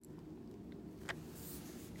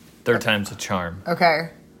Third time's a charm. Okay.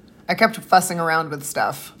 I kept fussing around with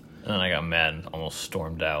stuff. And then I got mad and almost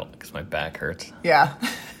stormed out because my back hurts. Yeah.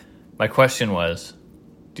 My question was,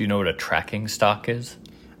 do you know what a tracking stock is?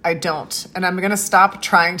 I don't. And I'm going to stop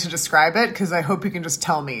trying to describe it because I hope you can just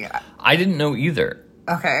tell me. I didn't know either.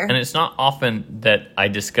 Okay. And it's not often that I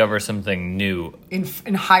discover something new. In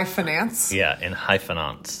high finance? Yeah, in high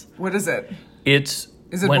finance. What is it? Is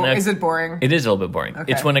it boring? It is a little bit boring.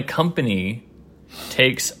 Okay. It's when a company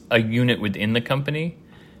takes a unit within the company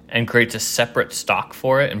and creates a separate stock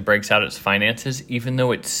for it and breaks out its finances, even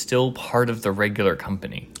though it's still part of the regular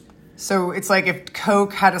company. So it's like if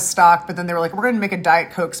Coke had a stock, but then they were like, we're going to make a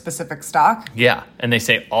Diet Coke specific stock. Yeah, and they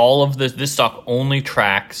say all of this stock only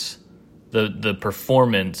tracks the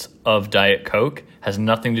performance of Diet Coke, has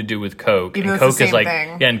nothing to do with Coke. Even and though Coke it's the is same like,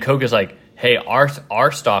 thing. yeah, and Coke is like, hey,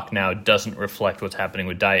 our stock now doesn't reflect what's happening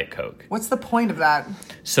with Diet Coke. What's the point of that?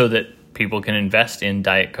 So that people can invest in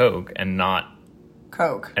Diet Coke and not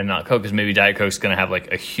Coke. Because maybe Diet Coke's going to have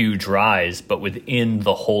like a huge rise, but within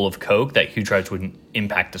the whole of Coke, that huge rise wouldn't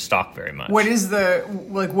impact the stock very much. What is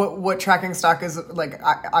what tracking stock is like?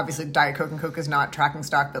 Obviously, Diet Coke and Coke is not tracking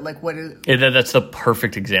stock, but like what is? That's the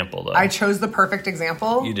perfect example, though. I chose the perfect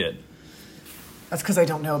example. You did. That's because I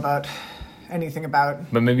don't know about anything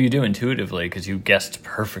about. But maybe you do intuitively because you guessed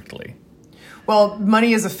perfectly. Well,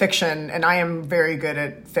 money is a fiction, and I am very good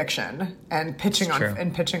at fiction and pitching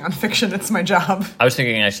on fiction. It's my job. I was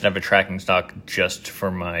thinking I should have a tracking stock just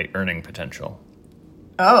for my earning potential.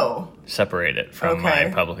 Oh, separate it from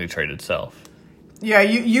my publicly traded self. Yeah,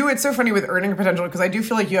 you. It's so funny with earning potential because I do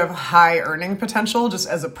feel like you have high earning potential just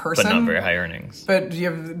as a person, but not very high earnings. But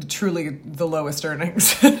you have truly the lowest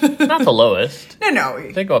earnings. Not the lowest. No,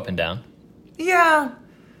 they go up and down. Yeah.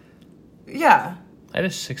 I had a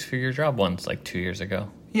 6-figure job once, like 2 years ago.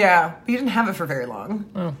 Yeah, but you didn't have it for very long.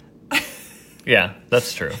 Oh. Yeah,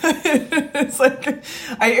 that's true. It's like,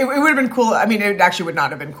 it would have been cool. I mean, it actually would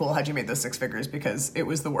not have been cool had you made those 6 figures because it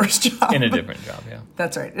was the worst job. In a different job, yeah.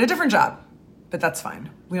 That's right. In a different job. But that's fine.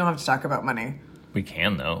 We don't have to talk about money. We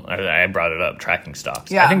can, though. I brought it up, tracking stocks.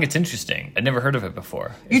 Yeah. I think it's interesting. I'd never heard of it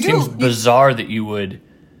before. It seems bizarre that you would...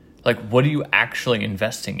 Like, what are you actually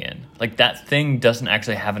investing in? Like, that thing doesn't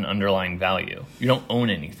actually have an underlying value. You don't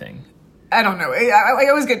own anything. I don't know. I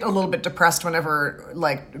always get a little bit depressed whenever,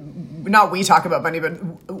 like, not we talk about money, but,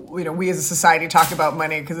 you know, we as a society talk about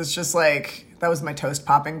money because it's just like, that was my toast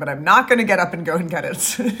popping, but I'm not going to get up and go and get it.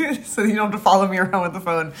 So you don't have to follow me around with the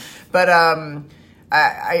phone. But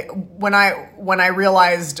when I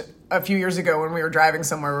realized a few years ago when we were driving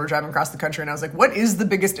somewhere, we were driving across the country, and I was like, what is the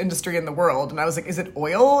biggest industry in the world? And I was like, is it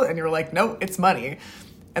oil? And you were like, no, it's money.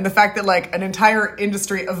 And the fact that, like, an entire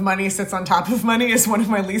industry of money sits on top of money is one of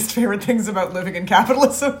my least favorite things about living in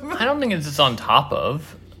capitalism. I don't think it's just on top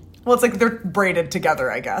of. Well, it's like they're braided together,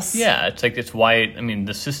 I guess. Yeah, it's why, I mean,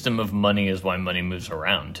 the system of money is why money moves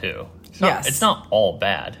around, too. It's not all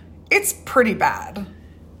bad. It's pretty bad.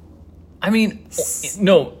 I mean,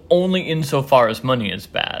 no, only insofar as money is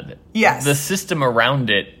bad. Yes. The system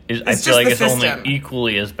around it is, I feel like it's only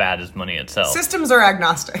equally as bad as money itself. Systems are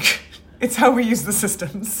agnostic. It's how we use the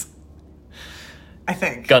systems. I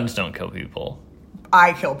think. Guns don't kill people.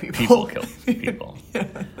 I kill people. People kill people.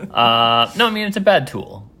 No, I mean, it's a bad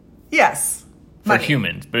tool. Yes. For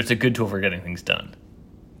humans, but it's a good tool for getting things done.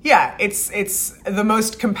 Yeah, it's the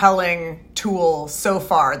most compelling tool so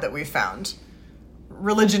far that we've found.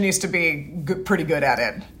 Religion used to be pretty good at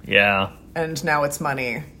it. Yeah. And now it's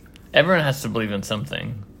money. Everyone has to believe in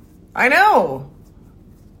something. I know.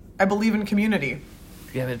 I believe in community.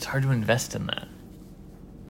 Yeah, but it's hard to invest in that.